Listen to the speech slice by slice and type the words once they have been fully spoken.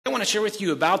want to share with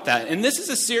you about that. And this is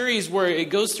a series where it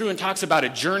goes through and talks about a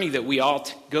journey that we all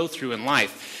go through in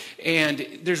life. And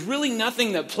there's really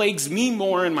nothing that plagues me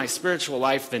more in my spiritual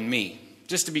life than me.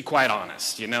 Just to be quite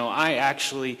honest, I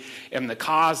actually am the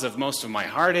cause of most of my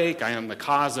heartache. I am the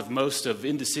cause of most of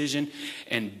indecision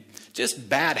and just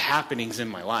bad happenings in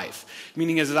my life.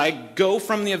 Meaning as I go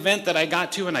from the event that I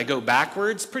got to and I go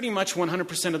backwards, pretty much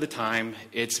 100% of the time,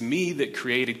 it's me that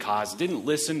created cause. Didn't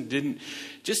listen, didn't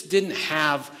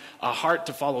have a heart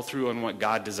to follow through on what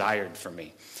God desired for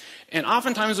me. And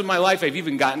oftentimes in my life, I've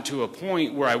even gotten to a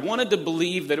point where I wanted to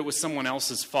believe that it was someone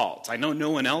else's fault. I know no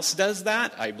one else does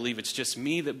that. I believe it's just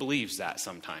me that believes that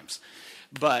sometimes.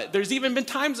 But there's even been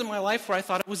times in my life where I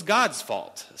thought it was God's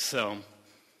fault. So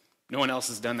no one else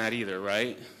has done that either,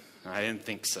 right? I didn't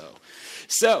think so.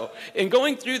 So, in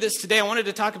going through this today, I wanted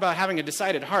to talk about having a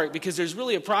decided heart because there's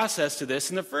really a process to this.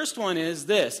 And the first one is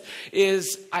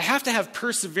I have to have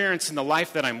perseverance in the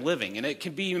life that I'm living. And it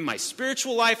can be in my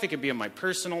spiritual life, it can be in my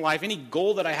personal life, any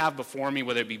goal that I have before me,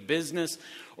 whether it be business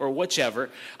or whichever,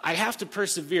 I have to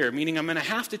persevere, meaning I'm going to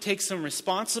have to take some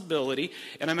responsibility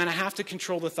and I'm going to have to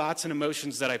control the thoughts and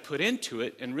emotions that I put into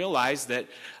it and realize that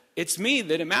it's me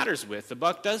that it matters with. The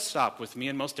buck does stop with me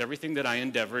in most everything that I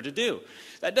endeavor to do.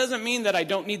 That doesn't mean that I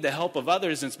don't need the help of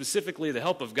others and specifically the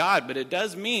help of God, but it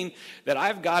does mean that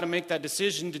I've got to make that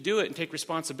decision to do it and take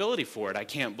responsibility for it. I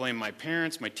can't blame my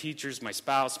parents, my teachers, my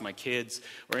spouse, my kids,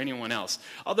 or anyone else.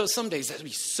 Although some days that would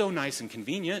be so nice and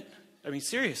convenient. I mean,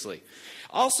 seriously.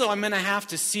 Also, I'm going to have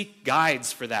to seek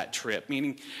guides for that trip,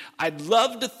 meaning I'd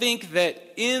love to think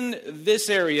that in this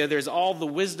area there's all the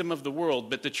wisdom of the world,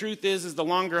 but the truth is the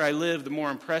longer I live, the more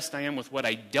impressed I am with what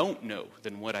I don't know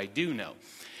than what I do know.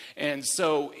 And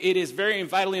so it is very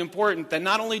vitally important that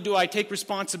not only do I take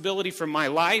responsibility for my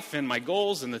life and my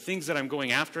goals and the things that I'm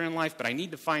going after in life, but I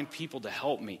need to find people to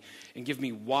help me and give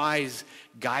me wise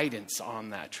guidance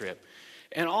on that trip.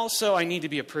 And also I need to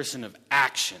be a person of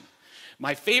action.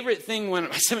 My favorite thing when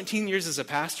my 17 years as a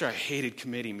pastor, I hated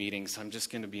committee meetings, I'm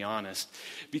just going to be honest,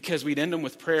 because we'd end them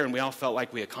with prayer and we all felt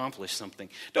like we accomplished something.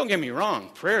 Don't get me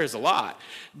wrong, prayer is a lot,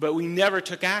 but we never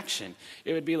took action.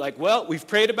 It would be like, well, we've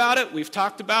prayed about it, we've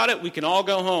talked about it, we can all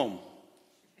go home.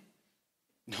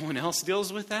 No one else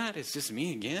deals with that? It's just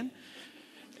me again?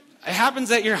 It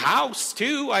happens at your house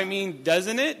too, I mean,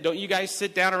 doesn't it? Don't you guys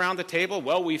sit down around the table?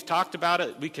 Well, we've talked about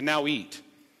it, we can now eat.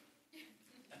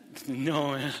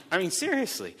 No, I mean,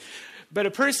 seriously. But a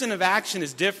person of action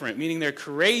is different, meaning they're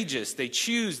courageous, they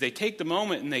choose, they take the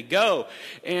moment and they go.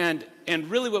 And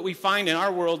really what we find in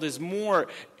our world is more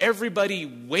everybody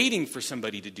waiting for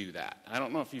somebody to do that. I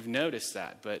don't know if you've noticed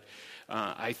that, but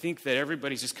I think that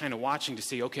everybody's just kind of watching to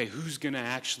see, okay, who's going to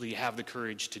actually have the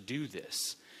courage to do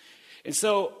this? And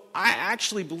so I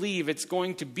actually believe it's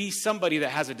going to be somebody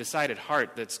that has a decided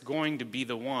heart that's going to be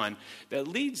the one that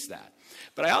leads that.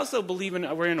 But I also believe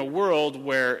we're in a world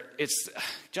where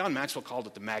John Maxwell called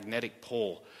it the magnetic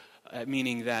pole,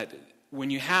 meaning that when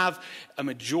you have a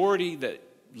majority that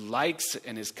likes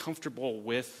and is comfortable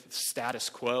with status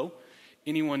quo,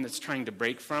 anyone that's trying to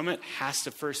break from it has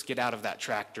to first get out of that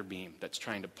tractor beam that's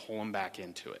trying to pull them back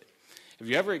into it. Have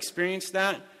you ever experienced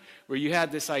that? Where you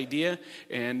had this idea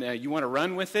and you want to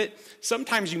run with it?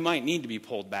 Sometimes you might need to be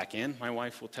pulled back in. My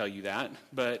wife will tell you that.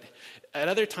 But at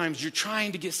other times you're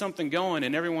trying to get something going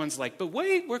and everyone's like, but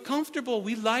wait, we're comfortable.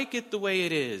 We like it the way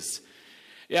it is.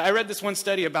 Yeah, I read this one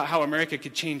study about how America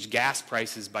could change gas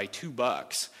prices by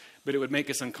 $2, but it would make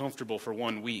us uncomfortable for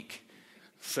 1 week.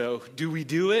 So do we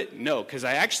do it? No, because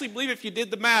I actually believe if you did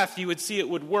the math, you would see it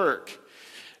would work.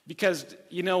 Because,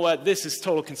 you know what, this is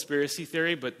total conspiracy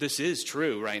theory, but this is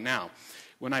true right now.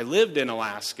 When I lived in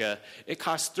Alaska, it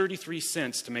cost 33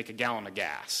 cents to make a gallon of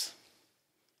gas.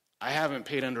 I haven't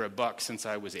paid under $1 since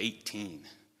I was 18.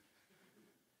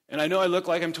 And I know I look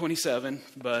like I'm 27,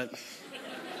 but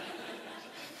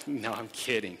no, I'm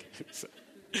kidding.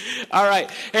 All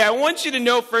right. Hey, I want you to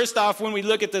know first off when we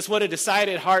look at this what a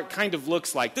decided heart kind of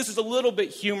looks like. This is a little bit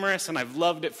humorous and I've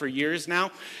loved it for years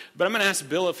now. But I'm going to ask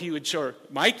Bill if he would show.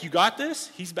 Mike, you got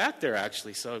this? He's back there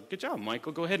actually. So good job,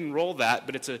 Michael. Go ahead and roll that.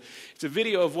 But it's a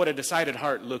video of what a decided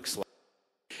heart looks like.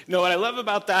 You know, what I love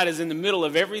about that is in the middle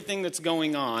of everything that's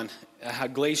going on,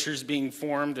 glaciers being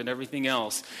formed and everything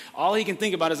else, all he can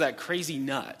think about is that crazy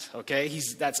nut, okay?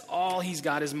 That's all he's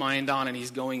got his mind on and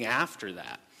he's going after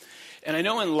that. And I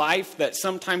know in life that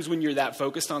sometimes when you're that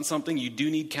focused on something, you do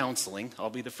need counseling.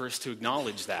 I'll be the first to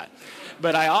acknowledge that.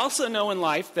 But I also know in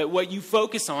life that what you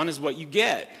focus on is what you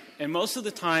get. And most of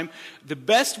the time, the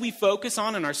best we focus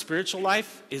on in our spiritual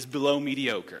life is below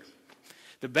mediocre.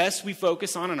 The best we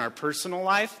focus on in our personal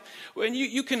life, and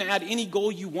you can add any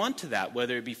goal you want to that,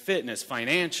 whether it be fitness,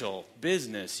 financial,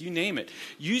 business, you name it.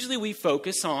 Usually we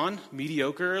focus on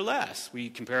mediocre or less. We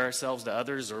compare ourselves to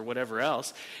others or whatever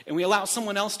else, and we allow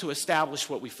someone else to establish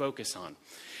what we focus on.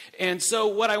 And so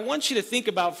what I want you to think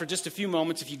about for just a few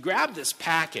moments, if you grab this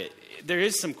packet, there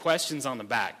is some questions on the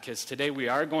back, because today we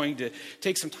are going to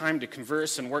take some time to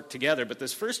converse and work together. But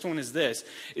this first one is this.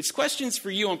 It's questions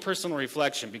for you on personal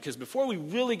reflection, because before we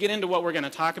really get into what we're going to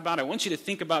talk about, I want you to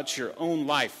think about your own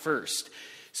life first.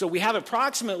 So we have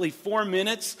approximately 4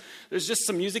 minutes. There's just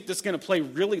some music that's going to play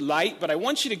really light, but I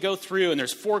want you to go through, and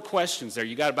there's 4 questions there.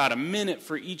 You got about a minute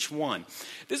for each one.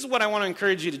 This is what I want to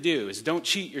encourage you to do, is don't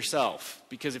cheat yourself,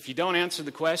 because if you don't answer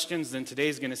the questions, then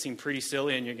today's going to seem pretty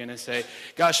silly, and you're going to say,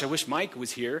 gosh, I wish Mike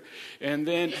was here.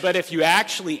 But if you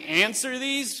actually answer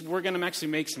these, we're going to actually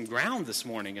make some ground this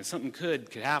morning, and something could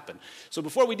happen. So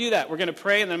before we do that, we're going to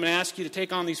pray, and then I'm going to ask you to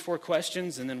take on these 4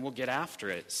 questions, and then we'll get after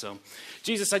it. So,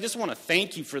 Jesus, I just want to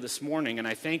thank you for this morning, and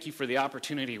I thank you for the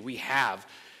opportunity we have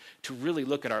to really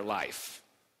look at our life.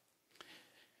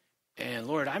 And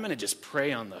Lord, I'm going to just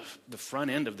pray on the front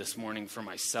end of this morning for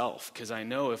myself, because I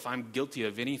know if I'm guilty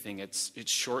of anything, it's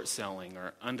short selling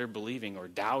or underbelieving or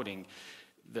doubting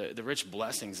the rich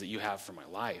blessings that you have for my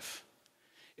life.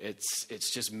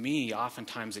 It's just me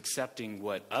oftentimes accepting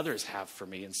what others have for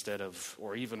me instead of,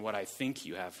 or even what I think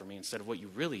you have for me instead of what you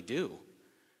really do.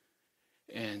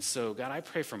 And so, God, I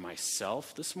pray for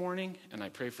myself this morning, and I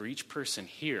pray for each person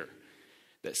here,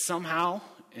 that somehow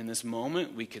in this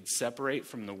moment we could separate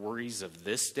from the worries of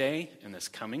this day and this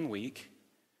coming week,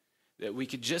 that we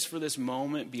could just for this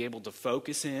moment be able to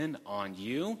focus in on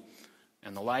you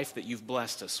and the life that you've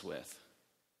blessed us with.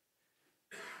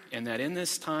 And that in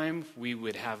this time we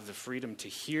would have the freedom to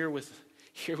hear with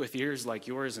ears like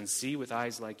yours and see with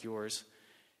eyes like yours,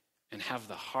 and have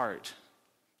the heart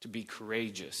to be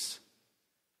courageous,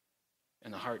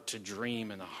 and the heart to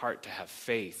dream, and the heart to have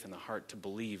faith, and the heart to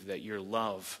believe that your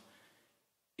love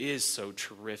is so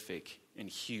terrific and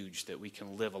huge that we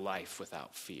can live a life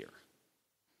without fear.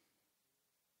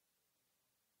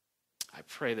 I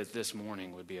pray that this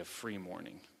morning would be a free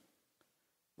morning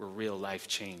where real life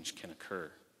change can occur.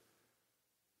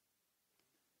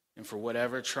 And for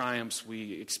whatever triumphs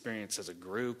we experience as a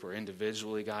group or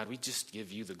individually, God, we just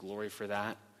give you the glory for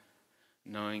that,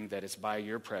 knowing that it's by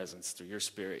your presence, through your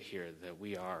Spirit here, that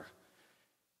we are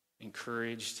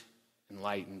encouraged,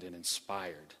 enlightened, and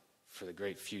inspired for the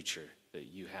great future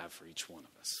that you have for each one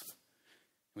of us.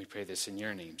 We pray this in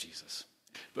your name, Jesus.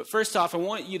 But first off, I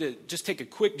want you to just take a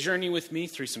quick journey with me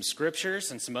through some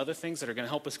scriptures and some other things that are going to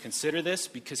help us consider this,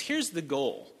 because here's the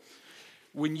goal.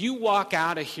 When you walk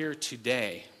out of here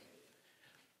today,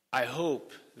 I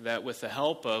hope that with the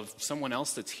help of someone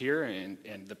else that's here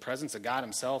and the presence of God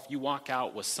himself, you walk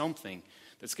out with something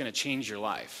that's going to change your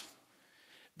life.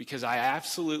 Because I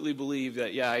absolutely believe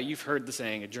that, you've heard the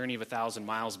saying, a journey of 1,000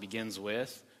 miles begins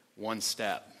with one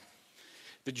step.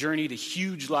 The journey to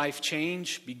huge life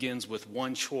change begins with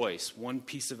one choice, one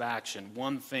piece of action,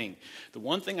 one thing. The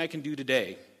one thing I can do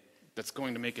today that's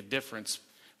going to make a difference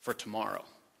for tomorrow.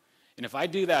 And if I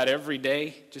do that every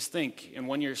day, just think, in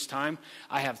 1 year's time,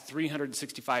 I have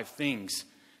 365 things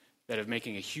that are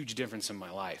making a huge difference in my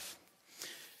life.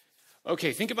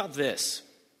 Okay, think about this.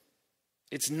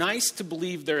 It's nice to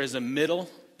believe there is a middle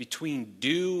between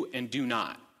do and do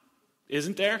not.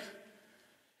 Isn't there?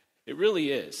 It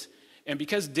really is. And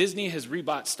because Disney has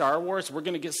rebought Star Wars, we're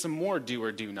going to get some more do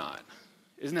or do not.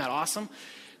 Isn't that awesome?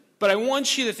 But I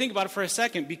want you to think about it for a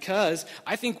second, because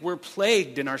I think we're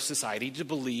plagued in our society to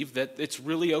believe that it's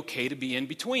really okay to be in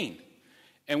between.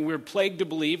 And we're plagued to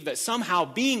believe that somehow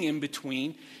being in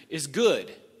between is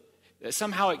good. That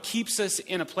somehow it keeps us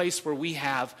in a place where we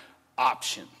have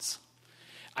options.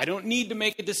 I don't need to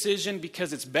make a decision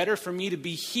because it's better for me to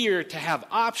be here to have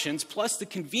options. Plus, the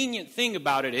convenient thing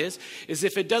about it is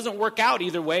if it doesn't work out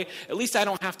either way, at least I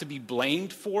don't have to be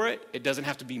blamed for it. It doesn't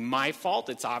have to be my fault.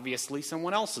 It's obviously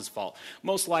someone else's fault.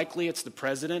 Most likely it's the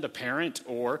president, a parent,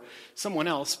 or someone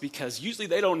else, because usually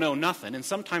they don't know nothing, and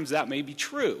sometimes that may be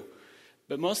true.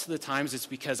 But most of the times it's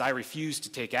because I refuse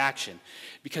to take action.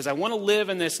 Because I want to live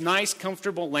in this nice,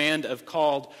 comfortable land of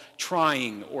called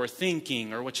trying or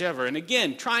thinking or whichever. And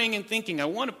again, trying and thinking, I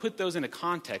want to put those in a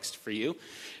context for you.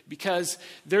 Because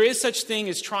there is such thing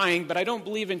as trying, but I don't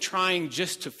believe in trying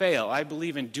just to fail. I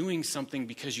believe in doing something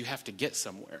because you have to get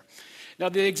somewhere. Now,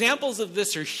 the examples of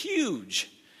this are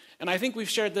huge. And I think we've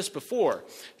shared this before.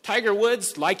 Tiger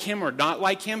Woods, like him or not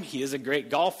like him, he is a great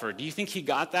golfer. Do you think he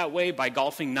got that way by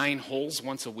golfing 9 holes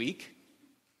once a week?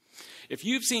 If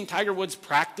you've seen Tiger Woods'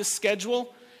 practice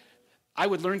schedule, I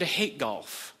would learn to hate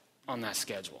golf on that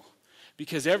schedule.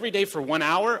 Because every day for 1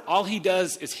 hour, all he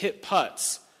does is hit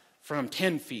putts from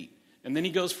 10 feet. And then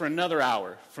he goes for another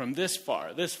hour from this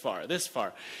far, this far, this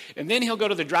far. And then he'll go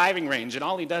to the driving range, and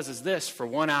all he does is this for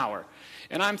 1 hour.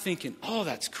 And I'm thinking, oh,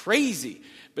 that's crazy.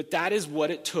 But that is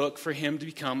what it took for him to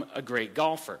become a great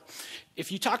golfer.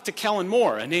 If you talk to Kellen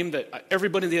Moore, a name that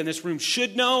everybody in this room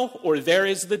should know, or there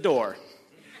is the door.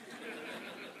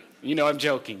 You know I'm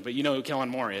joking, but you know who Kellen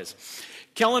Moore is.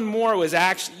 Kellen Moore was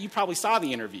actually, you probably saw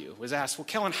the interview, was asked, well,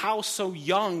 Kellen, how so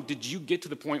young did you get to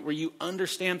the point where you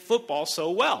understand football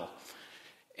so well?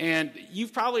 And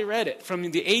you've probably read it. From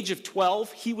the age of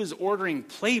 12, he was ordering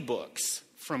playbooks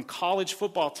from college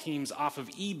football teams off of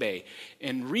eBay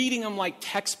and reading them like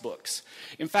textbooks.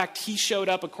 In fact, he showed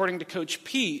up, according to Coach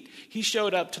Pete, he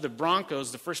showed up to the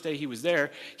Broncos the first day he was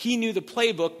there. He knew the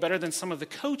playbook better than some of the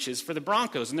coaches for the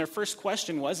Broncos. And their first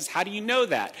question was, how do you know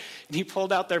that? And he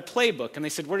pulled out their playbook, and they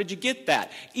said, where did you get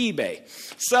that? eBay.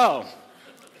 So,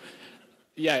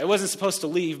 yeah, it wasn't supposed to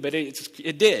leave, but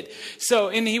it did. So,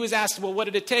 and he was asked, well, what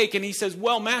did it take? And he says,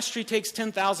 well, mastery takes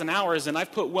 10,000 hours, and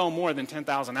I've put well more than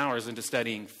 10,000 hours into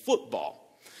studying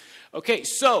football. Okay,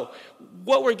 so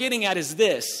what we're getting at is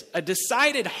this. A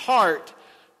decided heart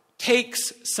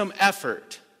takes some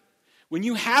effort. When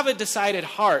you have a decided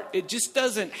heart, it just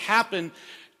doesn't happen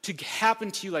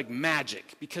to you like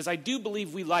magic, because I do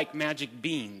believe we like magic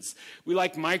beans. We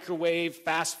like microwave,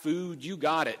 fast food, you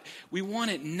got it. We want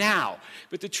it now.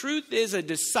 But the truth is, a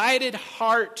decided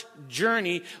heart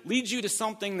journey leads you to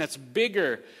something that's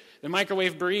bigger than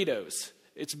microwave burritos.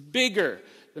 It's bigger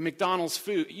than McDonald's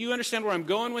food. You understand where I'm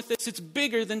going with this? It's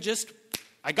bigger than just,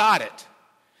 I got it.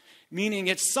 Meaning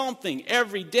it's something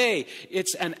every day.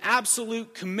 It's an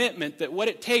absolute commitment that what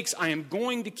it takes, I am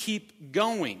going to keep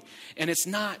going. And it's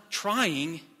not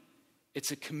trying.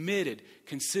 It's a committed,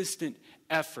 consistent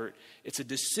effort. It's a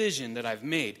decision that I've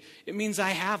made. It means I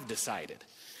have decided.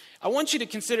 I want you to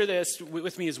consider this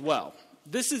with me as well.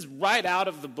 This is right out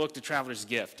of the book, The Traveler's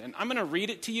Gift. And I'm going to read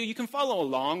it to you. You can follow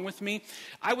along with me.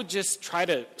 I would just try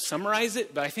to summarize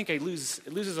it, but I think it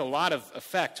loses a lot of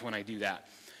effect when I do that.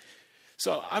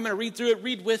 So I'm going to read through it.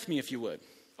 Read with me if you would.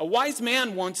 A wise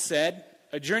man once said,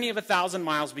 a journey of 1,000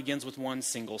 miles begins with one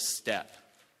single step.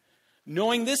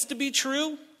 Knowing this to be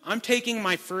true, I'm taking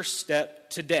my first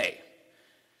step today.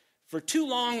 For too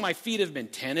long, my feet have been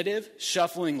tentative,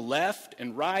 shuffling left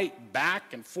and right,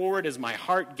 back and forward as my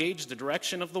heart gauged the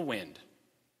direction of the wind.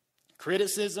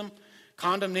 Criticism,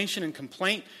 condemnation, and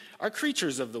complaint are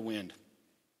creatures of the wind.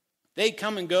 They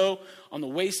come and go on the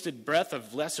wasted breath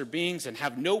of lesser beings and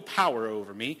have no power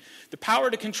over me. The power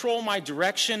to control my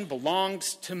direction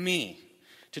belongs to me.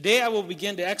 Today I will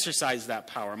begin to exercise that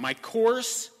power. My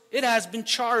course, it has been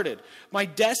charted. My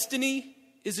destiny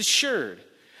is assured.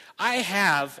 I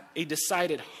have a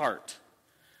decided heart.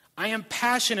 I am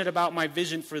passionate about my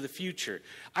vision for the future.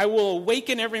 I will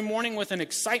awaken every morning with an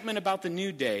excitement about the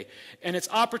new day and its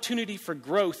opportunity for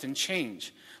growth and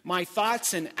change. My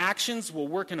thoughts and actions will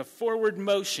work in a forward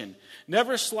motion,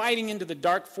 never sliding into the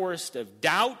dark forest of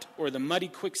doubt or the muddy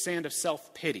quicksand of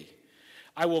self-pity.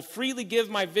 I will freely give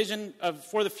my vision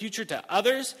for the future to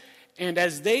others, and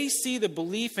as they see the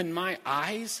belief in my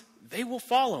eyes, they will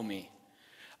follow me.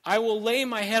 I will lay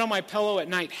my head on my pillow at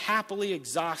night happily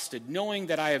exhausted, knowing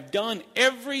that I have done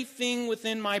everything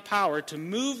within my power to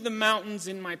move the mountains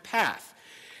in my path.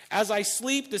 As I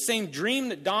sleep, the same dream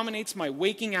that dominates my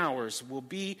waking hours will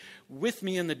be with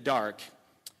me in the dark.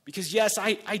 Because yes,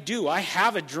 I do. I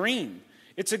have a dream.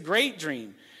 It's a great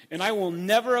dream. And I will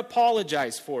never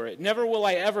apologize for it. Never will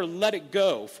I ever let it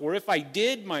go. For if I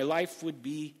did, my life would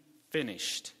be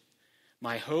finished.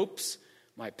 My hopes,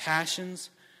 my passions,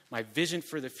 my vision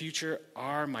for the future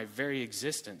are my very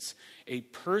existence. A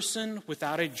person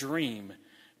without a dream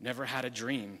never had a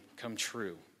dream come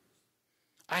true.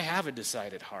 I have a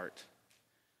decided heart.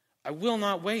 I will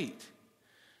not wait.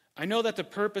 I know that the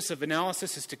purpose of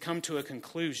analysis is to come to a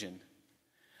conclusion.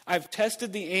 I've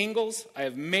tested the angles, I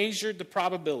have measured the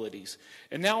probabilities,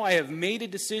 and now I have made a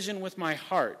decision with my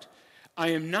heart. I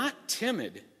am not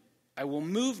timid. I will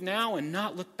move now and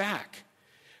not look back.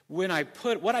 What I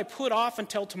put off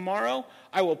until tomorrow,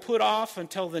 I will put off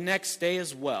until the next day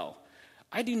as well.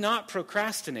 I do not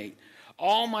procrastinate.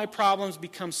 All my problems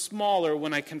become smaller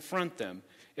when I confront them.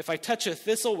 If I touch a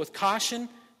thistle with caution,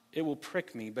 it will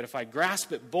prick me. But if I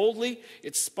grasp it boldly,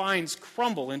 its spines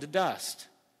crumble into dust.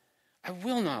 I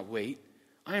will not wait.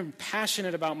 I am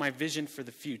passionate about my vision for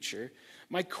the future.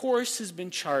 My course has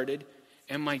been charted,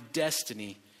 and my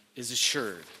destiny is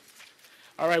assured.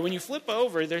 All right, when you flip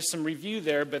over, there's some review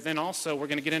there, but then also we're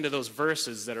going to get into those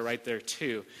verses that are right there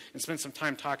too and spend some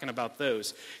time talking about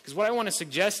those. Because what I want to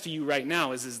suggest to you right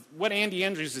now is what Andy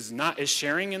Andrews is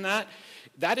sharing in that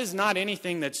is not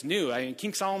anything that's new. I mean,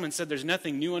 King Solomon said there's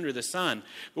nothing new under the sun.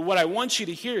 But what I want you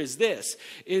to hear is this,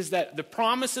 is that the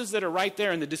promises that are right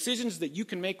there and the decisions that you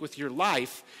can make with your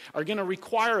life are going to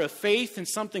require a faith in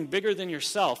something bigger than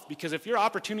yourself. Because if your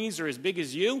opportunities are as big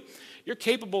as you're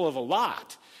capable of a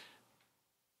lot.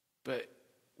 But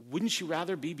wouldn't you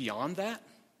rather be beyond that?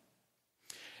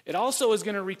 It also is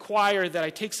going to require that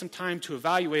I take some time to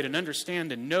evaluate and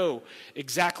understand and know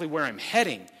exactly where I'm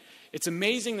heading. It's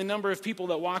amazing the number of people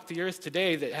that walk the earth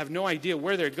today that have no idea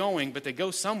where they're going, but they go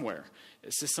somewhere.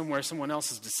 It's just somewhere someone else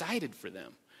has decided for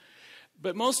them.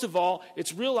 But most of all,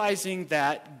 it's realizing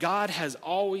that God has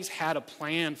always had a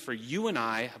plan for you and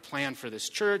I, a plan for this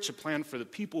church, a plan for the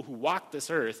people who walk this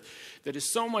earth that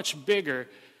is so much bigger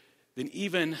than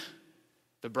even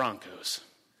the Broncos.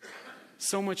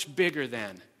 So much bigger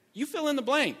than. You fill in the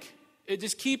blank. It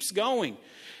just keeps going.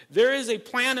 There is a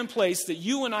plan in place that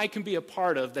you and I can be a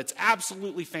part of that's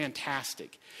absolutely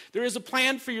fantastic. There is a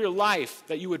plan for your life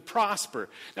that you would prosper.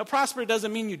 Now, prosper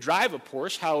doesn't mean you drive a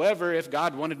Porsche. However, if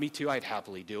God wanted me to, I'd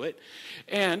happily do it.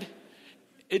 And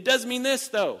it does mean this,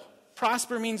 though.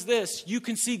 Prosper means this. You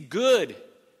can see good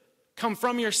come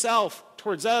from yourself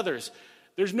towards others.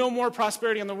 There's no more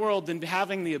prosperity in the world than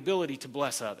having the ability to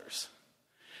bless others.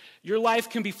 Your life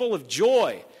can be full of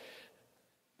joy.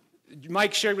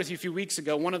 Mike shared with you a few weeks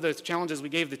ago, one of the challenges we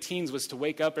gave the teens was to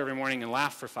wake up every morning and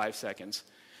laugh for 5 seconds.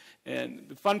 And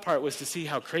the fun part was to see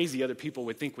how crazy other people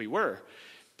would think we were.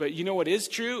 But you know what is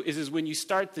true is when you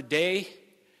start the day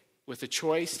with a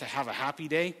choice to have a happy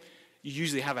day, you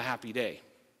usually have a happy day.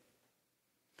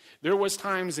 There was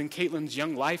times in Caitlin's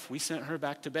young life we sent her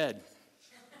back to bed.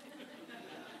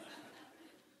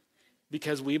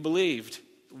 Because we believed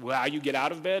how you get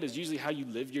out of bed is usually how you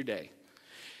live your day.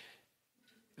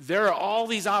 There are all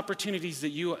these opportunities that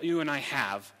you and I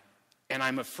have, and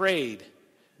I'm afraid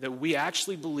that we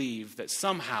actually believe that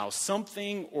somehow,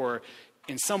 something, or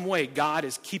in some way, God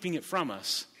is keeping it from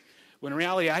us. When in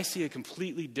reality, I see a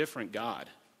completely different God.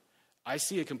 I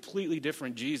see a completely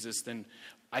different Jesus than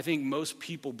I think most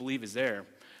people believe is there.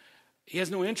 He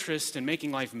has no interest in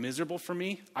making life miserable for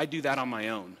me. I do that on my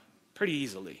own, pretty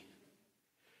easily.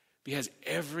 He has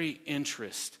every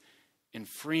interest in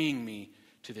freeing me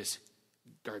to this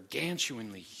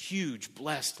gargantuanly huge,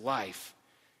 blessed life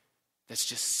that's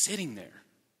just sitting there.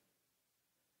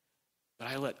 But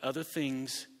I let other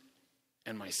things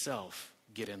and myself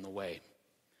get in the way.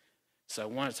 So I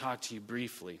want to talk to you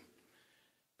briefly,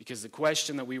 because the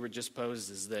question that we were just posed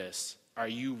is this: are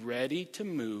you ready to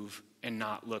move and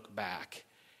not look back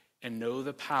and know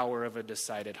the power of a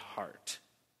decided heart?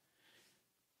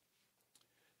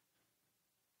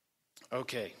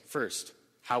 Okay, first,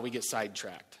 how we get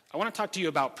sidetracked. I want to talk to you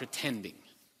about pretending.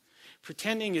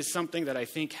 Pretending is something that I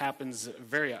think happens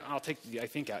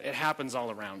it happens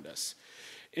all around us.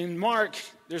 In Mark,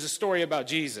 there's a story about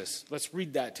Jesus. Let's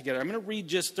read that together. I'm going to read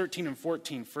just 13 and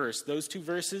 14 first, those two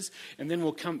verses, and then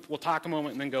we'll talk a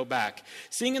moment and then go back.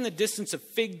 Seeing in the distance a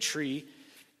fig tree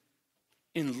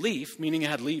in leaf, meaning it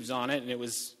had leaves on it, and it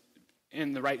was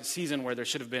in the right season where there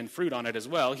should have been fruit on it as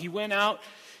well, he went out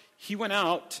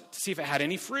to see if it had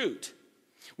any fruit.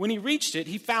 When he reached it,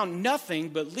 he found nothing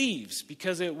but leaves,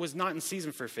 because it was not in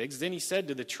season for figs. Then he said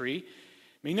to the tree,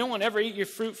 "May no one ever eat your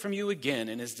fruit from you again."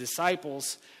 And his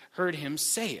disciples heard him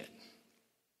say it.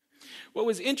 What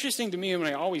was interesting to me when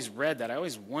I always read that, I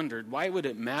always wondered, why would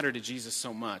it matter to Jesus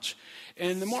so much?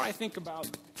 And the more I think about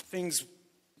things,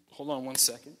 hold on one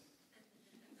second.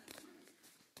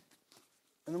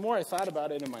 And the more I thought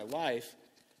about it in my life,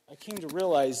 I came to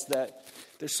realize that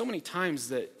there's so many times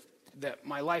that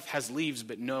my life has leaves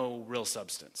but no real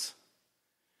substance.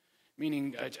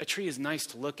 Meaning a tree is nice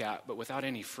to look at, but without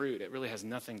any fruit, it really has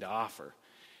nothing to offer.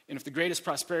 And if the greatest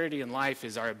prosperity in life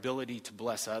is our ability to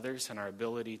bless others and our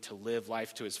ability to live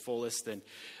life to its fullest, then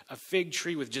a fig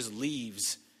tree with just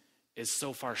leaves is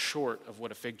so far short of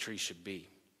what a fig tree should be.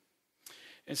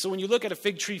 And so when you look at a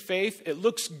fig tree faith, it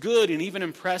looks good and even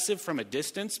impressive from a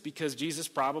distance, because Jesus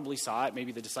probably saw it.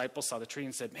 Maybe the disciples saw the tree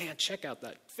and said, "Man, check out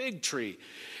that fig tree."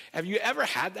 Have you ever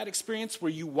had that experience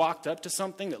where you walked up to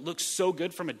something that looks so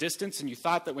good from a distance and you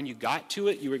thought that when you got to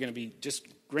it, you were going to be just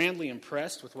grandly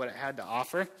impressed with what it had to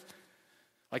offer?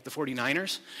 Like the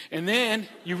 49ers. And then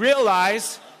you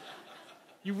realize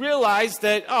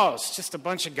that, it's just a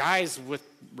bunch of guys with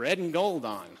red and gold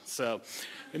on. So,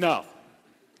 no.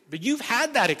 But you've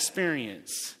had that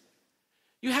experience.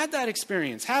 You had that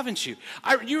experience, haven't you?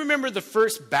 You remember the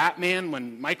first Batman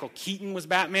when Michael Keaton was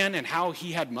Batman and how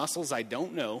he had muscles? I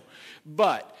don't know.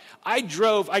 But I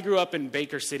grew up in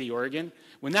Baker City, Oregon.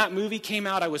 When that movie came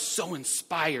out, I was so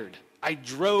inspired. I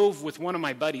drove with one of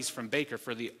my buddies from Baker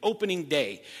for the opening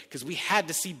day because we had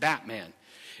to see Batman.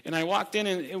 And I walked in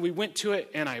and we went to it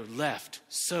and I left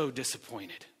so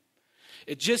disappointed.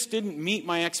 It just didn't meet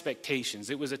my expectations.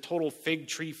 It was a total fig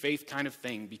tree faith kind of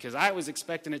thing because I was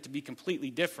expecting it to be completely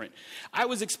different. I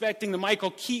was expecting the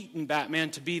Michael Keaton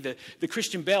Batman to be the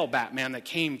Christian Bale Batman that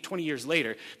came 20 years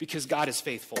later because God is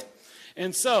faithful.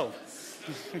 And so,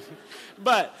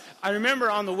 but I remember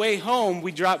on the way home,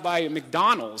 we dropped by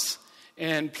McDonald's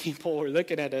and people were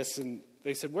looking at us and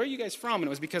they said, "Where are you guys from?" And it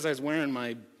was because I was wearing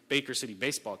my Baker City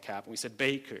baseball cap, and we said,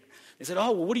 "Baker." They said,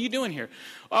 "Oh, well, what are you doing here?"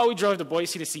 "Oh, we drove to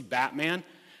Boise to see Batman."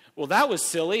 Well, that was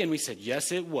silly, and we said,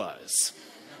 "Yes, it was."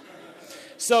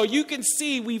 So you can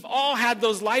see we've all had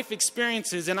those life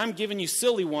experiences, and I'm giving you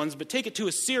silly ones, but take it to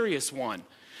a serious one.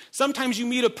 Sometimes you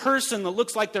meet a person that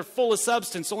looks like they're full of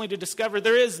substance only to discover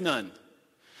there is none.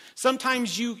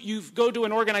 Sometimes you go to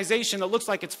an organization that looks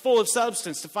like it's full of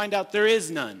substance to find out there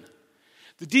is none.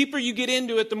 The deeper you get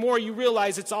into it, the more you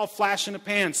realize it's all flash in a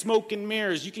pan, smoke and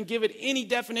mirrors. You can give it any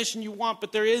definition you want,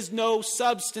 but there is no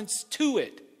substance to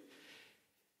it.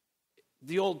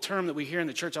 The old term that we hear in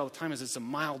the church all the time is it's a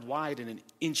mile wide and an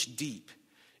inch deep.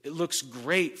 It looks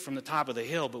great from the top of the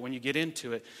hill, but when you get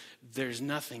into it, there's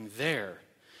nothing there.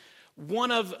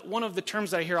 One of the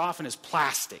terms that I hear often is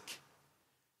plastic.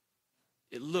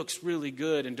 It looks really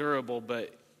good and durable,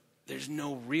 but there's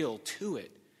no real to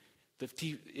it.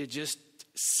 It just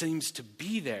seems to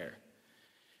be there.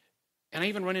 And I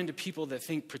even run into people that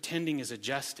think pretending is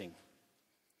adjusting.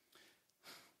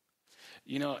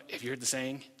 You know, have you heard the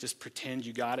saying, just pretend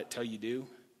you got it till you do?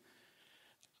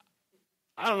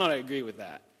 I don't know that I agree with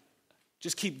that.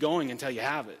 Just keep going until you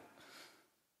have it.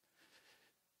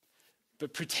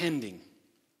 But pretending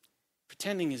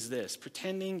is this.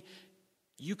 Pretending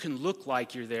you can look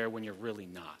like you're there when you're really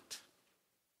not.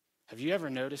 Have you ever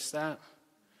noticed that?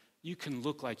 You can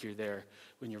look like you're there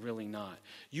when you're really not.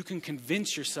 You can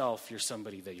convince yourself you're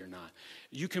somebody that you're not.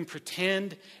 You can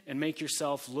pretend and make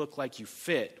yourself look like you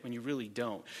fit when you really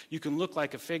don't. You can look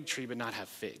like a fig tree but not have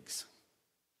figs.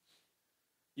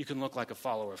 You can look like a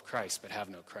follower of Christ but have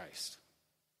no Christ.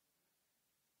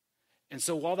 And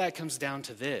so all that comes down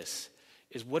to this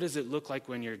is, what does it look like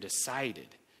when you're decided?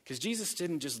 Because Jesus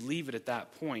didn't just leave it at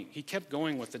that point. He kept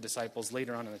going with the disciples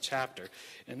later on in the chapter.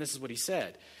 And this is what he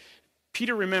said.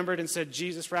 Peter remembered and said,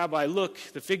 "Jesus, Rabbi, look,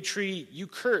 the fig tree you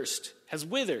cursed has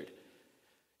withered."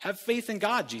 "Have faith in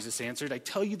God," Jesus answered. "I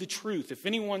tell you the truth. If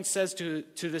anyone says to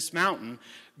this mountain,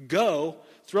 'Go,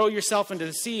 throw yourself into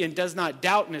the sea,' and does not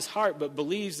doubt in his heart, but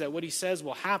believes that what he says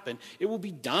will happen, it will be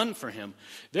done for him.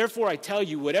 Therefore, I tell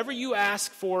you, whatever you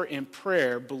ask for in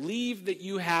prayer, believe that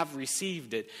you have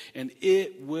received it, and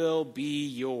it will be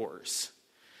yours."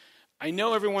 I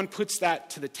know everyone puts that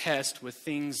to the test with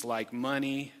things like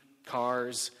money,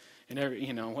 cars,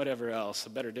 and whatever else, a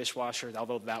better dishwasher,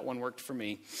 although that one worked for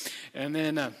me. And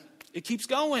then it keeps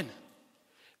going.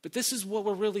 But this is what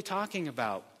we're really talking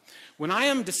about. When I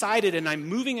am decided and I'm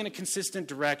moving in a consistent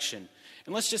direction,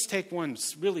 and let's just take one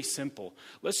really simple.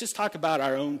 Let's just talk about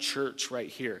our own church right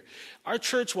here. Our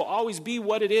church will always be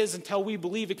what it is until we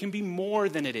believe it can be more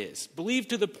than it is. Believe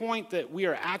to the point that we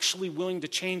are actually willing to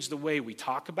change the way we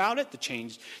talk about it, to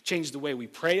change the way we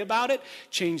pray about it,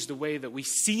 change the way that we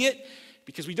see it.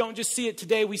 Because we don't just see it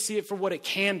today, we see it for what it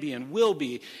can be and will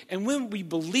be. And when we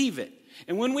believe it,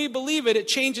 it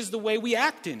changes the way we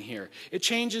act in here. It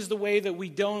changes the way that we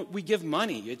give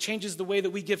money. It changes the way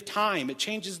that we give time. It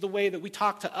changes the way that we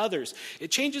talk to others. It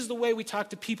changes the way we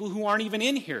talk to people who aren't even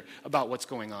in here about what's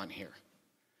going on here.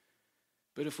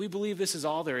 But if we believe this is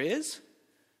all there is,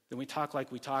 then we talk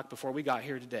like we talked before we got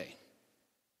here today.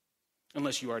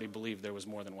 Unless you already believe there was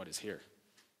more than what is here.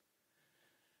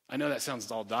 I know that sounds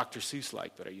all Dr.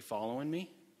 Seuss-like, but are you following me?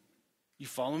 You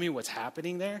follow me what's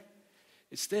happening there?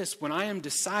 It's this. When I am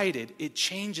decided, it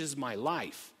changes my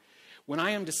life. When I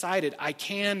am decided, I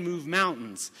can move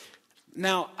mountains.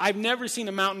 Now, I've never seen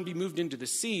a mountain be moved into the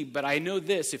sea, but I know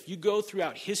this. If you go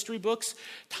throughout history books,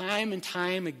 time and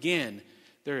time again,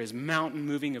 there is mountain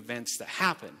moving events that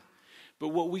happen. But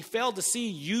what we fail to see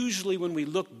usually when we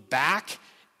look back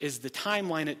is the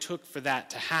timeline it took for that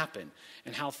to happen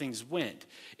and how things went.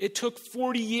 It took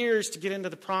 40 years to get into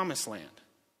the promised land,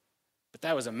 but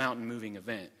that was a mountain-moving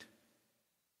event.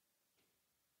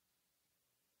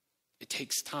 It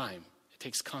takes time. It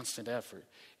takes constant effort.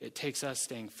 It takes us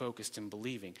staying focused and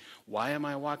believing. Why am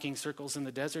I walking circles in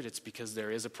the desert? It's because there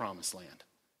is a promised land.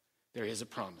 There is a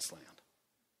promised land.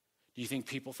 Do you think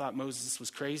people thought Moses was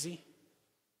crazy?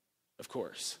 Of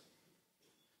course.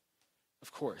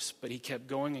 Of course. But he kept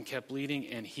going and kept leading,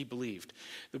 and he believed.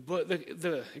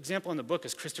 The example in the book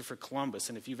is Christopher Columbus.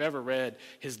 And if you've ever read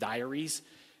his diaries,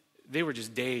 they were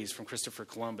just days from Christopher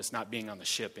Columbus not being on the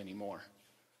ship anymore.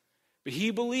 But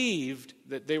he believed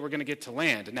that they were going to get to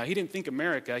land. Now, he didn't think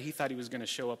America. He thought he was going to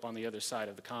show up on the other side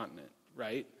of the continent,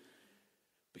 right?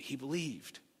 But he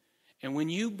believed. And when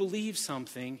you believe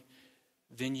something,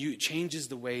 then it changes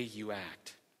the way you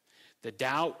act. The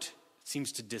doubt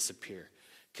seems to disappear.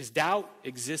 Because doubt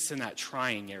exists in that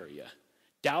trying area.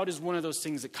 Doubt is one of those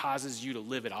things that causes you to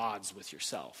live at odds with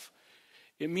yourself.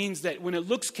 It means that when it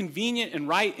looks convenient and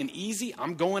right and easy,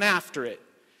 I'm going after it.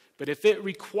 But if it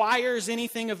requires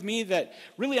anything of me that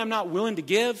really I'm not willing to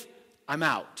give, I'm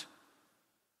out.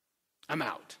 I'm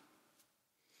out.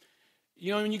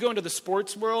 You know, when you go into the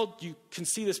sports world, you can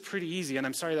see this pretty easy, and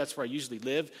I'm sorry that's where I usually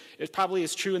live. It probably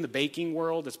is true in the baking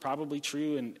world. It's probably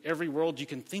true in every world you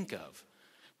can think of.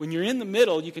 When you're in the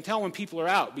middle, you can tell when people are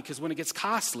out, because when it gets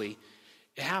costly,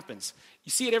 it happens. You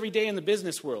see it every day in the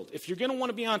business world. If you're going to want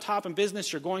to be on top in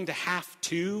business, you're going to have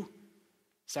to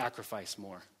sacrifice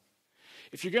more.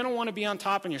 If you're going to want to be on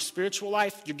top in your spiritual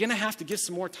life, you're going to have to give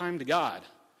some more time to God.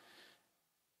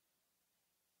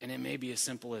 And it may be as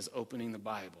simple as opening the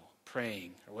Bible,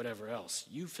 praying, or whatever else.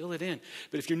 You fill it in.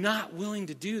 But if you're not willing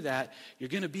to do that, you're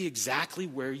going to be exactly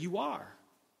where you are.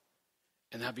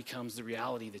 And that becomes the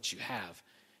reality that you have.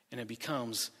 And it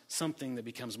becomes something that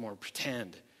becomes more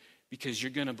pretend. Because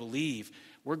you're going to believe,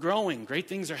 we're growing, great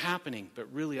things are happening. But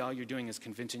really all you're doing is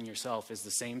convincing yourself is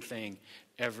the same thing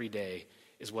every day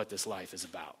is what this life is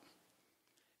about.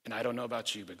 And I don't know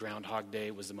about you, but Groundhog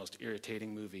Day was the most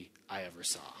irritating movie I ever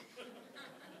saw.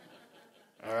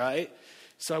 All right?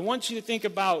 So I want you to think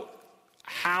about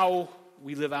how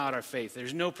we live out our faith.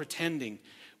 There's no pretending.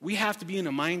 We have to be in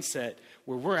a mindset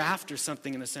where we're after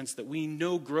something in the sense that we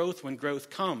know growth when growth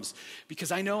comes.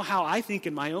 Because I know how I think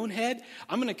in my own head,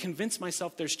 I'm going to convince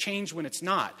myself there's change when it's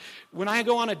not. When I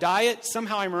go on a diet,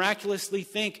 somehow I miraculously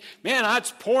think, man,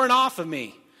 it's pouring off of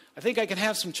me. I think I can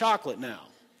have some chocolate now.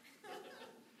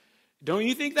 Don't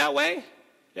you think that way?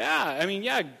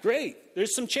 Yeah, great.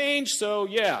 There's some change, so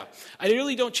yeah. I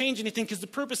really don't change anything because the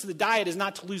purpose of the diet is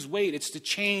not to lose weight. It's to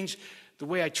change the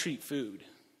way I treat food.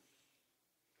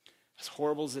 As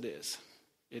horrible as it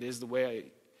is the way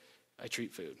I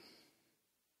treat food.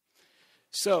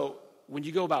 So, when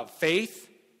you go about faith,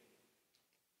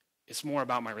 it's more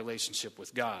about my relationship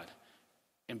with God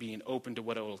and being open to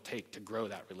what it will take to grow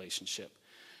that relationship.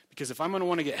 Because if I'm going to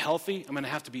want to get healthy, I'm going to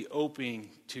have to be open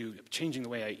to changing the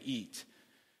way I eat.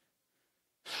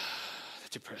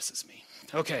 That depresses me.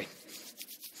 Okay.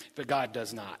 But God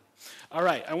does not. All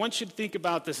right, I want you to think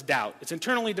about this doubt. It's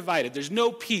internally divided. There's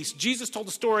no peace. Jesus told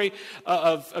the story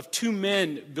of two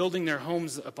men building their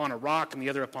homes upon a rock and the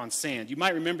other upon sand. You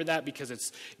might remember that because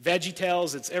it's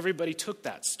VeggieTales. It's everybody took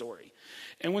that story.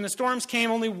 And when the storms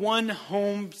came, only one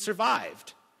home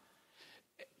survived.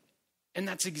 And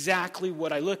that's exactly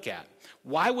what I look at.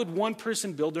 Why would one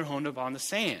person build their home upon the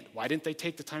sand? Why didn't they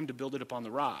take the time to build it upon the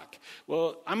rock?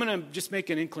 Well, I'm going to just make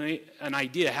an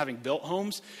idea, having built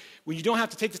homes. When you don't have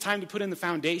to take the time to put in the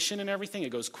foundation and everything, it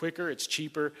goes quicker, it's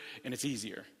cheaper, and it's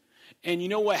easier. And you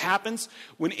know what happens?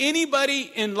 When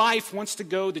anybody in life wants to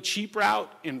go the cheap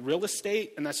route in real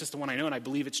estate, and that's just the one I know, and I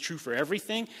believe it's true for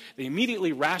everything, they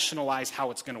immediately rationalize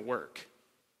how it's going to work.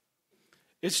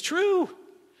 It's true.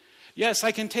 Yes,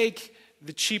 I can take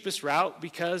the cheapest route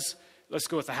because let's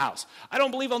go with the house. I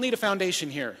don't believe I'll need a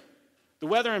foundation here. The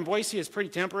weather in Boise is pretty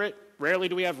temperate. Rarely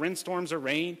do we have windstorms or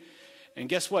rain. And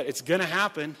guess what? It's going to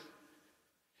happen.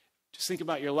 Just think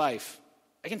about your life.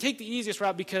 I can take the easiest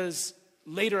route because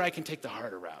later I can take the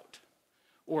harder route.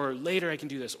 Or later I can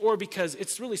do this. Or because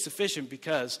it's really sufficient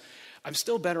because I'm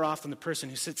still better off than the person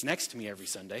who sits next to me every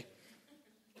Sunday.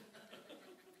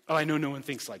 Oh, I know no one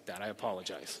thinks like that. I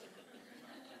apologize.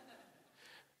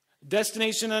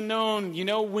 Destination unknown. You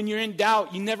know, when you're in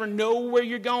doubt, you never know where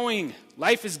you're going.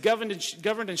 Life is governed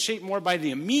and shaped more by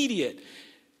the immediate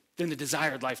than the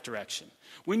desired life direction.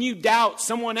 When you doubt,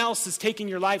 someone else is taking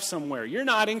your life somewhere. You're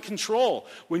not in control.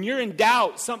 When you're in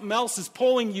doubt, something else is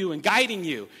pulling you and guiding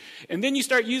you. And then you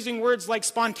start using words like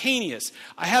spontaneous.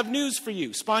 I have news for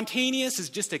you. Spontaneous is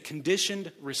just a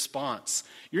conditioned response.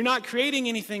 You're not creating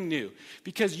anything new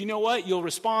because you know what? You'll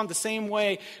respond the same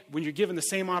way when you're given the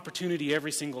same opportunity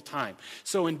every single time.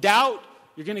 So in doubt,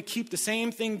 you're going to keep the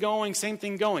same thing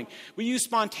going. We use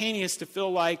spontaneous to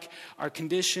feel like our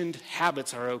conditioned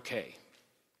habits are okay.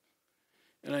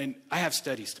 And I have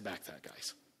studies to back that,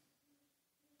 guys.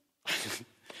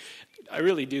 I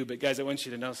really do, but guys, I want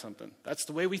you to know something. That's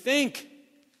the way we think.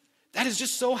 That is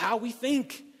just so how we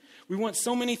think. We want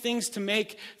so many things to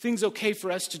make things okay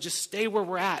for us to just stay where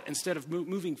we're at instead of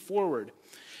moving forward.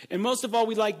 And most of all,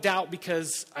 we like doubt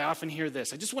because I often hear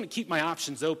this. I just want to keep my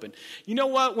options open. You know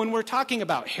what? When we're talking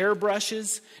about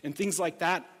hairbrushes and things like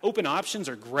that, open options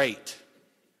are great.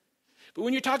 But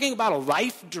when you're talking about a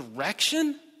life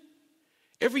direction,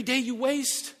 every day you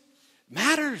waste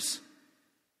matters.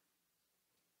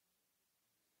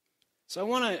 So I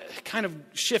want to kind of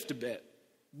shift a bit.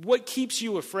 What keeps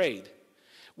you afraid?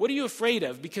 What are you afraid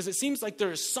of? Because it seems like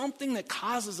there is something that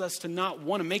causes us to not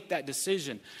want to make that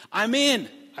decision. I'm in.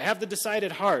 I have the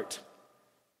decided heart.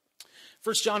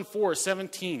 1 John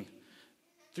 4:17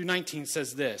 through 19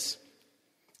 says this.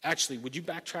 Actually, would you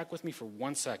backtrack with me for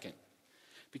 1 second?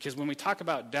 Because when we talk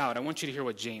about doubt, I want you to hear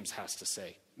what James has to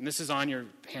say. And this is on your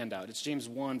handout. It's James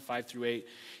 1:5 through 8.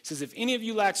 He says, if any of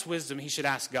you lacks wisdom, he should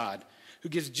ask God, who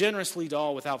gives generously to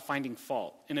all without finding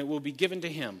fault, and it will be given to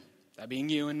him, that being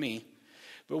you and me.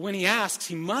 But when he asks,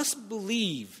 he must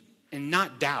believe and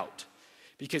not doubt,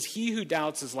 because he who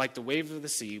doubts is like the wave of the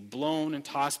sea, blown and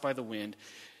tossed by the wind.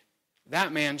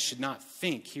 That man should not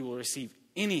think he will receive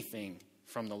anything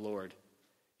from the Lord.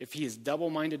 If he is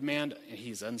double-minded man, he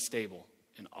is unstable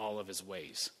in all of his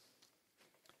ways.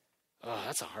 Oh,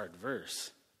 that's a hard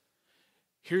verse.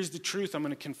 Here's the truth I'm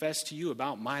going to confess to you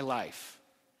about my life.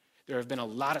 There have been a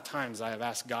lot of times I have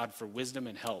asked God for wisdom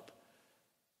and help,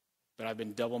 but I've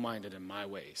been double-minded in my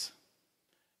ways.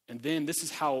 And then this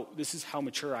is how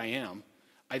mature I am.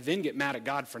 I then get mad at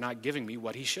God for not giving me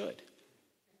what he should.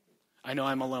 I know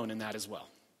I'm alone in that as well.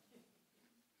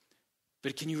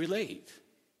 But can you relate?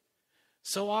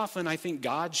 So often I think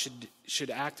God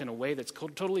should act in a way that's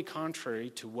totally contrary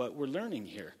to what we're learning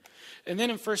here. And then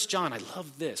in 1 John, I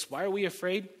love this. Why are we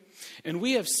afraid? And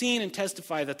we have seen and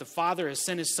testified that the Father has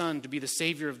sent his Son to be the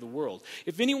Savior of the world.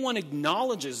 If anyone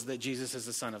acknowledges that Jesus is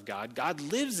the Son of God, God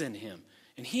lives in him,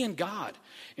 and he in God.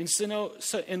 And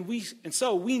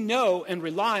so we know and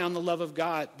rely on the love of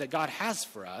God that God has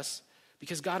for us,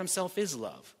 because God himself is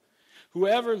love.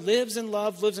 Whoever lives in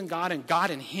love lives in God and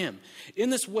God in him. In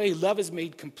this way, love is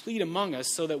made complete among us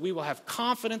so that we will have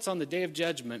confidence on the day of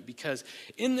judgment, because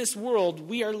in this world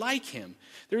we are like him.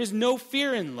 There is no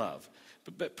fear in love.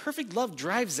 But perfect love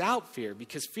drives out fear,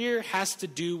 because fear has to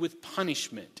do with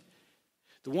punishment.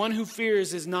 The one who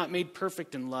fears is not made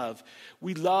perfect in love.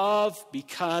 We love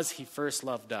because he first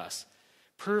loved us.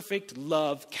 Perfect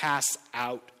love casts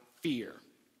out fear.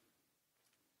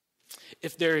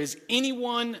 If there is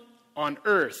anyone on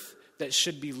earth that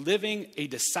should be living a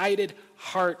decided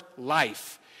heart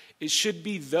life, it should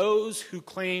be those who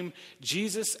claim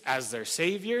Jesus as their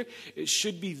Savior. It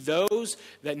should be those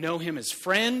that know him as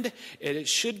friend. And it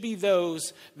should be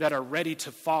those that are ready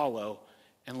to follow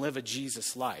and live a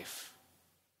Jesus life.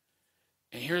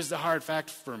 And here's the hard fact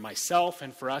for myself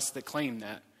and for us that claim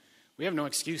that. We have no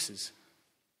excuses.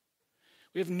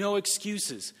 We have no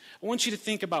excuses. I want you to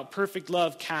think about perfect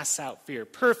love casts out fear.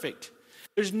 Perfect.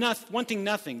 There's wanting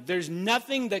nothing. There's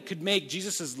nothing that could make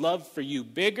Jesus' love for you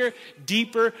bigger,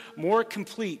 deeper, more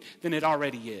complete than it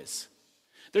already is.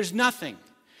 There's nothing.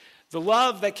 The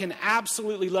love that can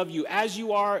absolutely love you as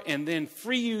you are and then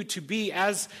free you to be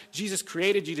as Jesus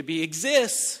created you to be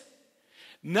exists.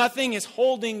 Nothing is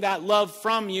holding that love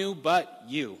from you but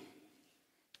you.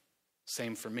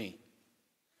 Same for me.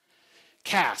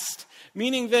 Cast,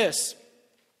 meaning this.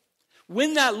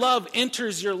 When that love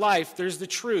enters your life, there's the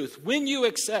truth. When you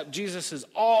accept Jesus'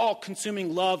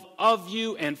 all-consuming love of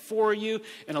you and for you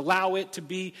and allow it to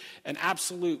be an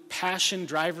absolute passion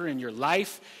driver in your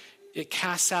life, it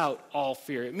casts out all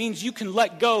fear. It means you can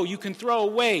let go, you can throw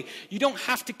away. You don't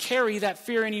have to carry that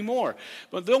fear anymore.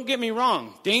 But don't get me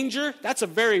wrong, danger, that's a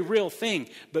very real thing.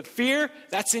 But fear,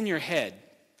 that's in your head.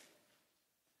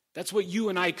 That's what you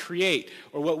and I create,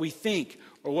 or what we think,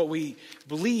 or what we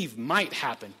believe might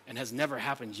happen and has never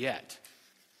happened yet.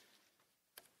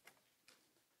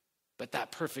 But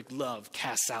that perfect love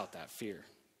casts out that fear.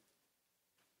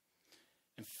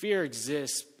 And fear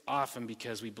exists often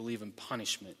because we believe in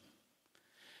punishment.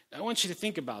 Now, I want you to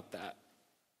think about that.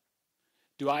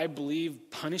 Do I believe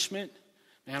punishment?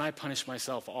 Man, I punish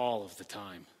myself all of the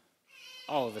time.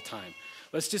 All of the time.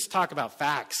 Let's just talk about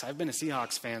facts. I've been a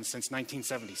Seahawks fan since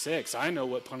 1976. I know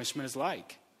what punishment is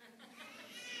like.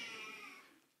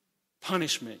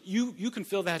 Punishment. You can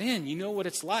fill that in. You know what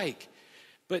it's like.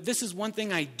 But this is one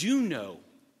thing I do know.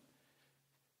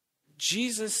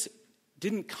 Jesus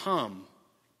didn't come,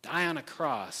 die on a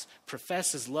cross,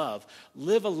 profess his love,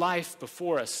 live a life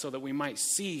before us so that we might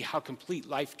see how complete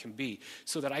life can be,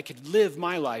 so that I could live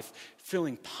my life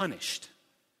feeling punished,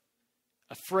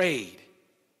 afraid,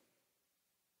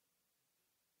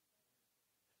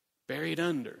 buried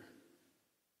under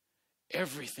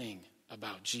everything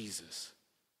about Jesus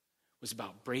was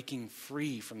about breaking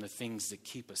free from the things that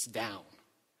keep us down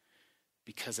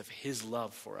because of his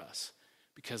love for us,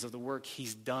 because of the work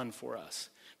he's done for us,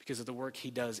 because of the work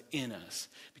he does in us,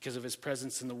 because of his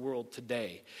presence in the world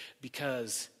today,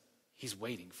 because he's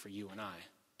waiting for you and I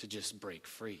to just break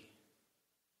free.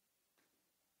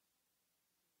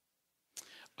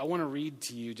 I want to read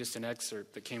to you just an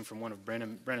excerpt that came from one of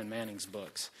Brennan Manning's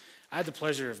books. I had the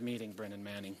pleasure of meeting Brennan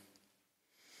Manning.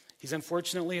 He's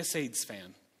unfortunately a Sades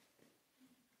fan,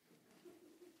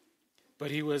 but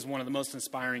he was one of the most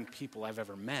inspiring people I've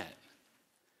ever met.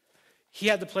 He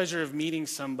had the pleasure of meeting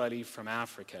somebody from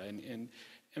Africa,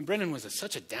 and Brennan was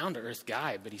such a down-to-earth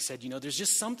guy, but he said, there's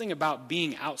just something about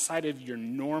being outside of your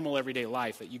normal everyday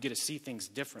life that you get to see things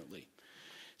differently.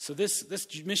 So this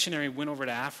missionary went over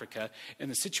to Africa, and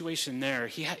the situation there,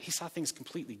 he saw things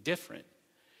completely different.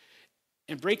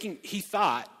 And he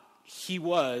thought he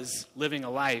was living a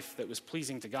life that was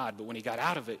pleasing to God, but when he got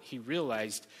out of it, he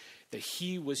realized that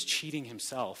he was cheating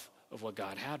himself of what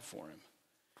God had for him.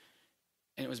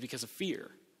 And it was because of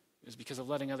fear. It was because of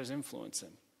letting others influence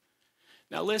him.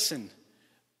 Now listen,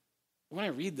 when I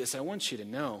read this, I want you to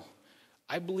know,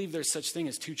 I believe there's such thing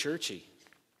as too churchy.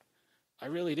 I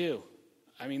really do.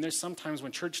 I mean, there's sometimes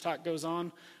when church talk goes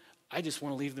on, I just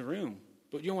want to leave the room.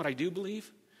 But you know what I do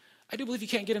believe? I do believe you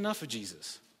can't get enough of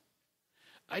Jesus.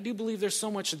 I do believe there's so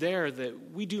much there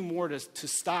that we do more to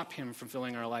stop him from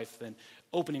filling our life than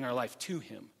opening our life to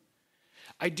him.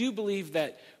 I do believe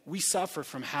that we suffer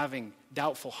from having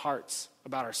doubtful hearts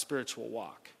about our spiritual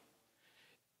walk.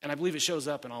 And I believe it shows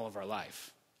up in all of our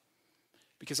life.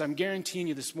 Because I'm guaranteeing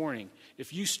you this morning,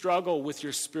 if you struggle with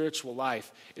your spiritual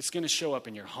life, it's going to show up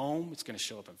in your home, it's going to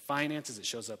show up in finances, it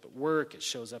shows up at work, it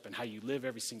shows up in how you live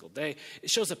every single day.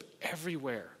 It shows up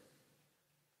everywhere.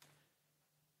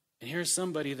 And here's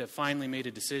somebody that finally made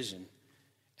a decision.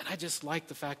 And I just like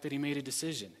the fact that he made a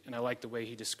decision. And I like the way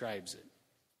he describes it.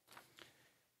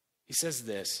 He says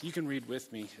this. You can read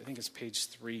with me. I think it's page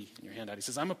 3 in your handout. He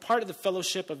says, I'm a part of the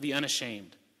fellowship of the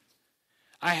unashamed.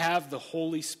 I have the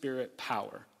Holy Spirit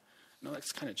power. No,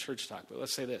 that's kind of church talk, but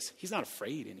let's say this. He's not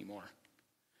afraid anymore.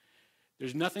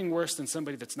 There's nothing worse than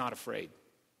somebody that's not afraid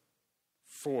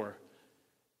for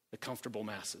the comfortable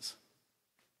masses.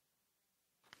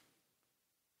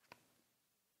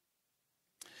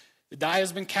 The die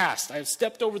has been cast. I have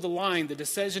stepped over the line. The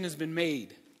decision has been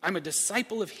made. I'm a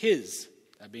disciple of his,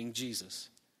 that being Jesus.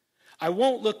 I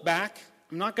won't look back.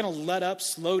 I'm not going to let up,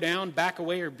 slow down, back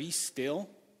away, or be still.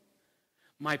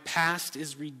 My past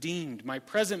is redeemed. My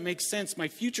present makes sense. My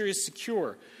future is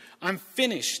secure. I'm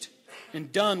finished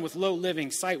and done with low living,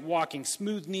 sight walking,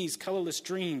 smooth knees, colorless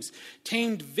dreams,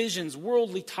 tamed visions,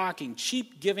 worldly talking,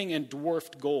 cheap giving, and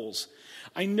dwarfed goals.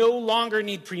 I no longer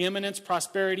need preeminence,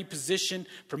 prosperity, position,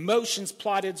 promotions,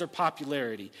 plaudits, or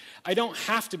popularity. I don't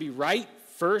have to be right,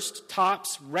 first,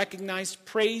 tops, recognized,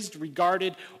 praised,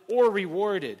 regarded, or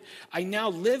rewarded. I now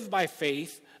live by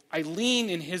faith. I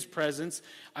lean in his presence.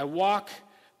 I walk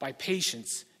by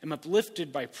patience, am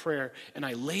uplifted by prayer, and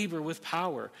I labor with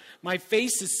power. My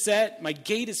face is set, my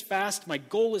gait is fast, my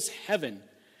goal is heaven.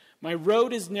 My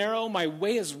road is narrow, my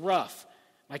way is rough,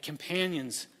 my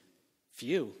companions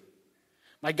few.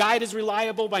 My guide is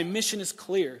reliable, my mission is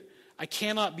clear. I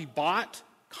cannot be bought,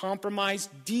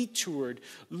 compromised, detoured,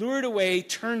 lured away,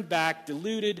 turned back,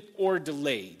 deluded, or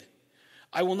delayed.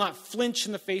 I will not flinch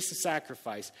in the face of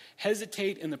sacrifice,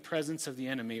 hesitate in the presence of the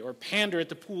enemy, or pander at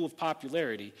the pool of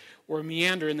popularity, or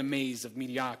meander in the maze of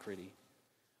mediocrity.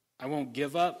 I won't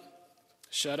give up,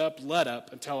 shut up, let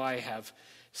up, until I have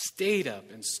stayed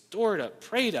up and stored up,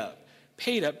 prayed up,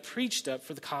 paid up, preached up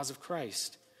for the cause of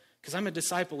Christ. Because I'm a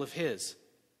disciple of his.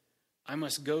 I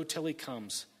must go till he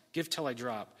comes, give till I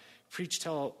drop, preach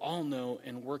till all know,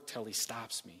 and work till he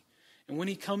stops me. And when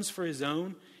he comes for his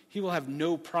own, he will have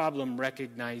no problem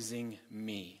recognizing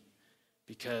me,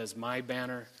 because my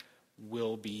banner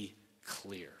will be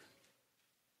clear.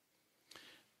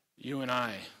 You and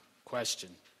I, question,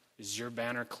 is your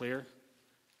banner clear?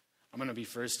 I'm going to be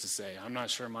first to say, I'm not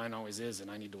sure mine always is,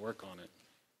 and I need to work on it.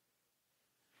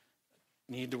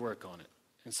 Need to work on it.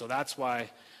 And so that's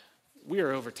why we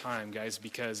are over time, guys,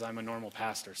 because I'm a normal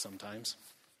pastor sometimes.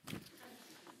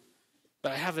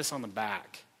 But I have this on the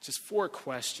back, just 4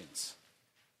 questions.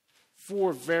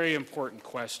 4 very important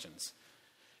questions.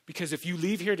 Because if you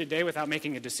leave here today without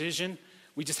making a decision,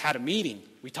 we just had a meeting,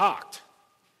 we talked.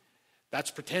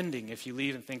 That's pretending if you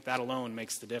leave and think that alone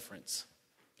makes the difference.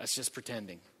 That's just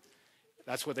pretending.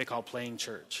 That's what they call playing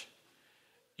church.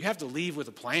 You have to leave with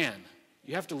a plan. You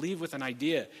You have to leave with an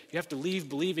idea. You have to leave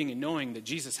believing and knowing that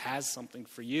Jesus has something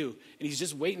for you, and he's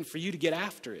just waiting for you to get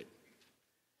after it.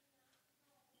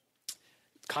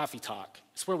 Coffee talk.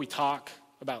 It's where we talk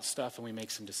about stuff and we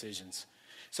make some decisions.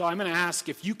 So I'm going to ask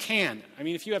if you can. I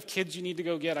mean, if you have kids you need to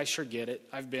go get, I sure get it.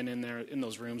 I've been in there in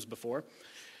those rooms before.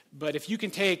 But if you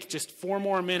can take just 4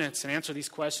 more minutes and answer these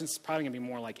questions, it's probably going to be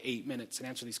more like 8 minutes and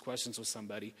answer these questions with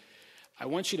somebody. I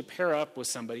want you to pair up with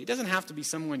somebody. It doesn't have to be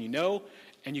someone you know,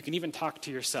 and you can even talk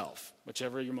to yourself,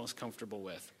 whichever you're most comfortable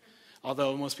with.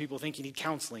 Although most people think you need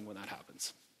counseling when that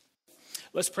happens.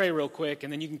 Let's pray real quick,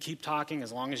 and then you can keep talking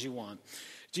as long as you want.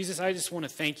 Jesus, I just want to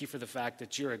thank you for the fact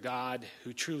that you're a God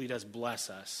who truly does bless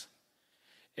us,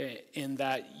 in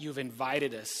that you've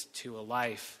invited us to a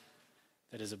life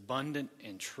that is abundant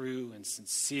and true and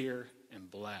sincere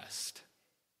and blessed.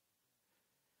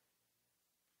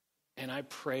 And I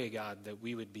pray, God, that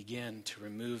we would begin to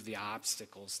remove the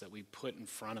obstacles that we put in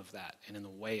front of that and in the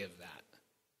way of that.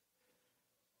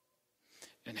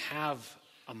 And have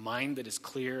a mind that is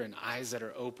clear and eyes that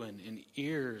are open and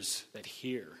ears that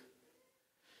hear.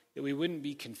 That we wouldn't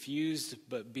be confused,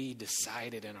 but be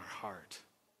decided in our heart.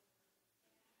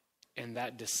 And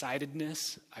that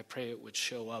decidedness, I pray it would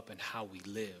show up in how we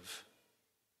live.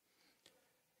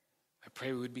 I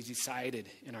pray we would be decided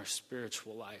in our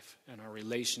spiritual life and our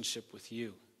relationship with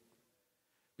you.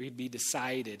 We'd be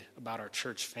decided about our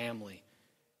church family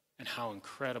and how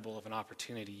incredible of an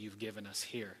opportunity you've given us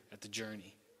here at the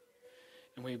Journey.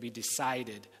 And we'd be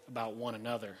decided about one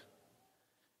another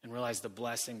and realize the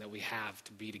blessing that we have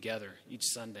to be together each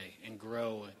Sunday and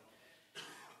grow.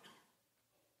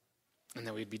 And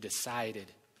that we'd be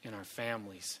decided in our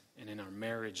families and in our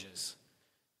marriages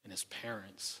and as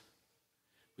parents.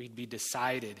 We'd be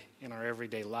decided in our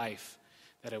everyday life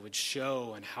that it would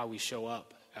show in how we show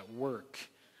up at work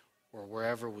or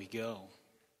wherever we go.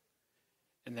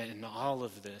 And that in all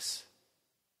of this,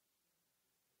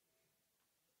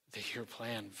 that your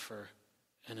plan for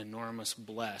an enormous,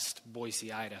 blessed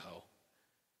Boise, Idaho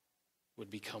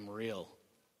would become real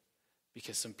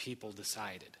because some people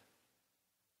decided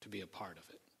to be a part of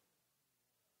it.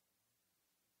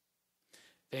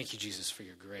 Thank you, Jesus, for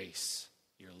your grace,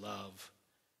 your love,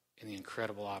 and the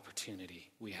incredible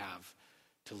opportunity we have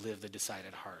to live the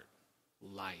decided heart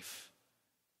life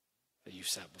that you've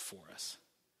set before us.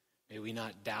 May we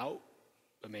not doubt,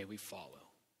 but may we follow.